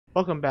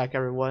Welcome back,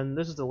 everyone.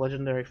 This is the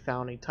legendary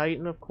Founding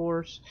Titan, of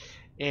course,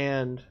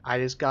 and I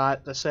just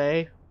got to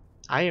say,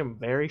 I am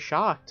very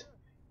shocked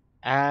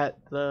at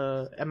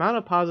the amount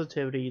of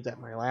positivity that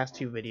my last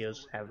two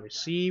videos have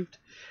received.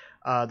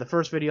 The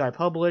first video I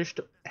published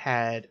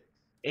had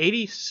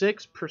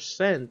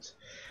 86%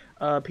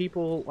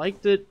 people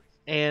liked it,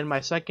 and my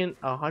second,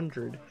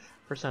 100%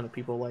 of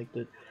people liked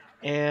it.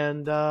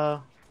 And I'm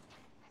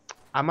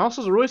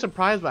also really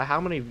surprised by how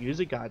many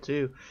views it got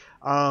too.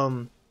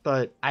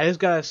 But I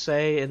just gotta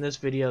say in this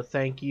video,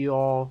 thank you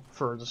all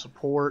for the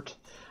support.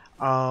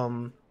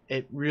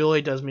 It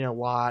really does mean a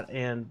lot,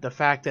 and the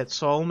fact that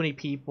so many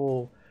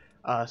people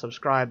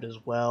subscribed as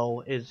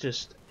well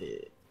is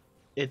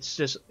it's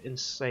just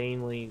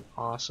insanely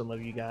awesome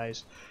of you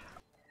guys.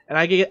 And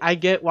I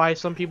get why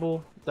some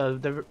people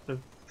the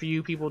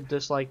few people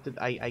disliked it.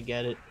 I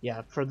get it.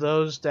 Yeah, for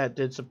those that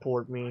did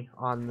support me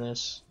on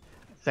this,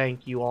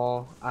 thank you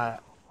all.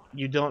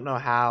 You don't know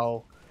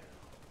how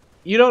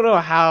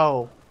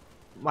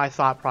my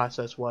thought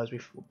process was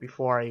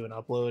before I even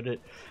uploaded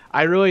it.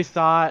 I really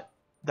thought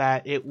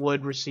that it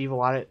would receive a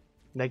lot of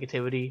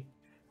negativity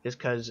just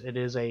because it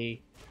is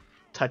a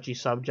touchy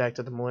subject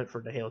at the moment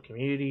for the Halo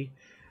community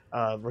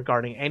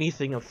regarding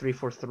anything of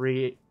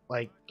 343.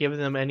 Like, giving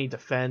them any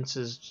defense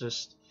is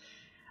just,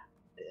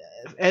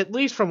 at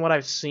least from what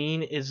I've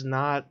seen, is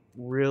not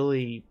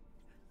really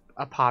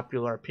a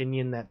popular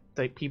opinion that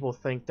people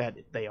think that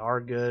they are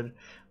good.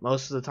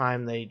 Most of the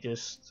time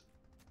it's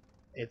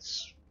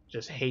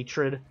just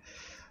hatred.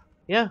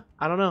 Yeah,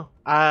 I don't know.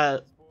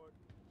 I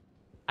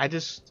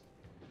just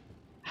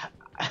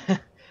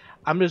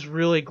I'm just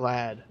really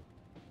glad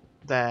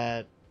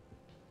that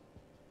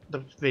the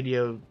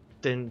video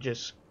didn't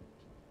just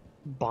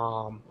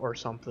bomb or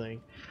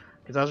something,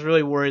 because I was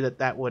really worried that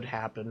that would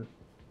happen,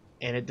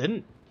 and it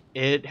didn't.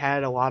 It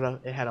had a lot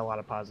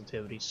of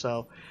positivity,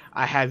 so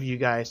I have you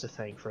guys to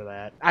thank for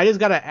that. I just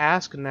gotta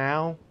ask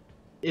now,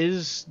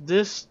 is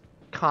this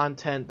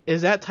content,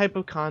 is that type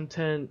of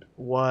content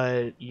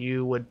what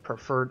you would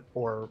prefer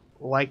or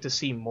like to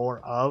see more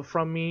of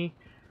from me?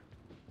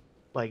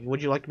 Like,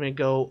 would you like me to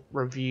go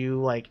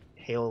review like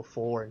Halo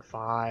 4 and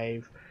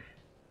 5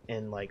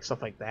 and like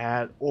stuff like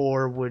that,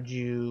 or would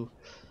you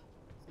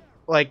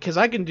like, because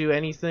I can do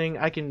anything.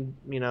 I can,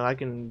 I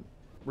can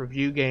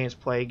review games,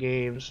 play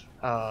games,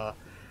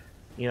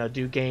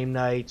 do game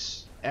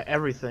nights,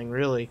 everything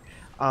really.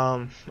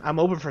 I'm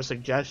open for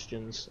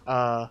suggestions.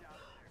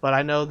 But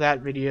I know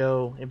that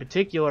video in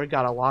particular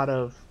got a lot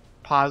of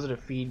positive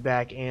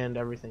feedback and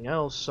everything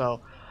else, so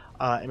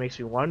it makes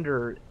me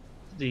wonder,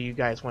 do you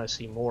guys want to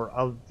see more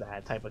of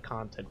that type of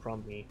content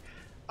from me?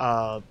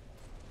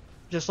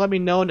 Just let me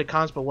know in the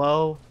comments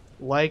below.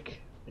 Like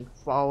and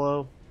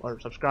follow or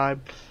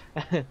subscribe.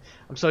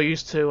 I'm so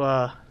used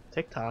to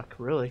TikTok,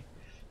 really,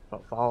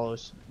 about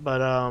follows.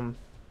 But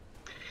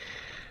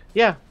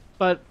yeah,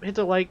 but hit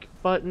the like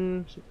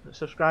button,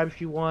 subscribe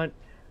if you want,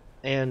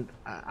 and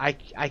I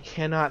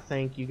cannot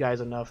thank you guys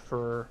enough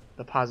for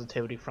the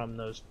positivity from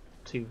those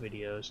two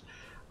videos.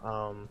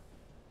 Um,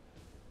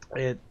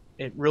 it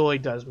really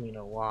does mean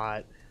a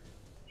lot.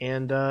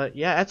 And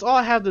yeah, that's all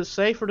I have to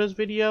say for this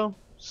video.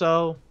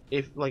 So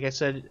if, like I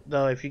said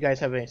though, if you guys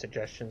have any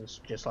suggestions,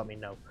 just let me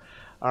know.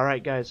 All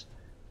right, guys,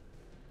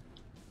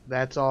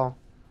 that's all,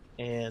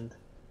 and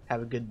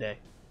have a good day.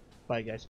 Bye, guys.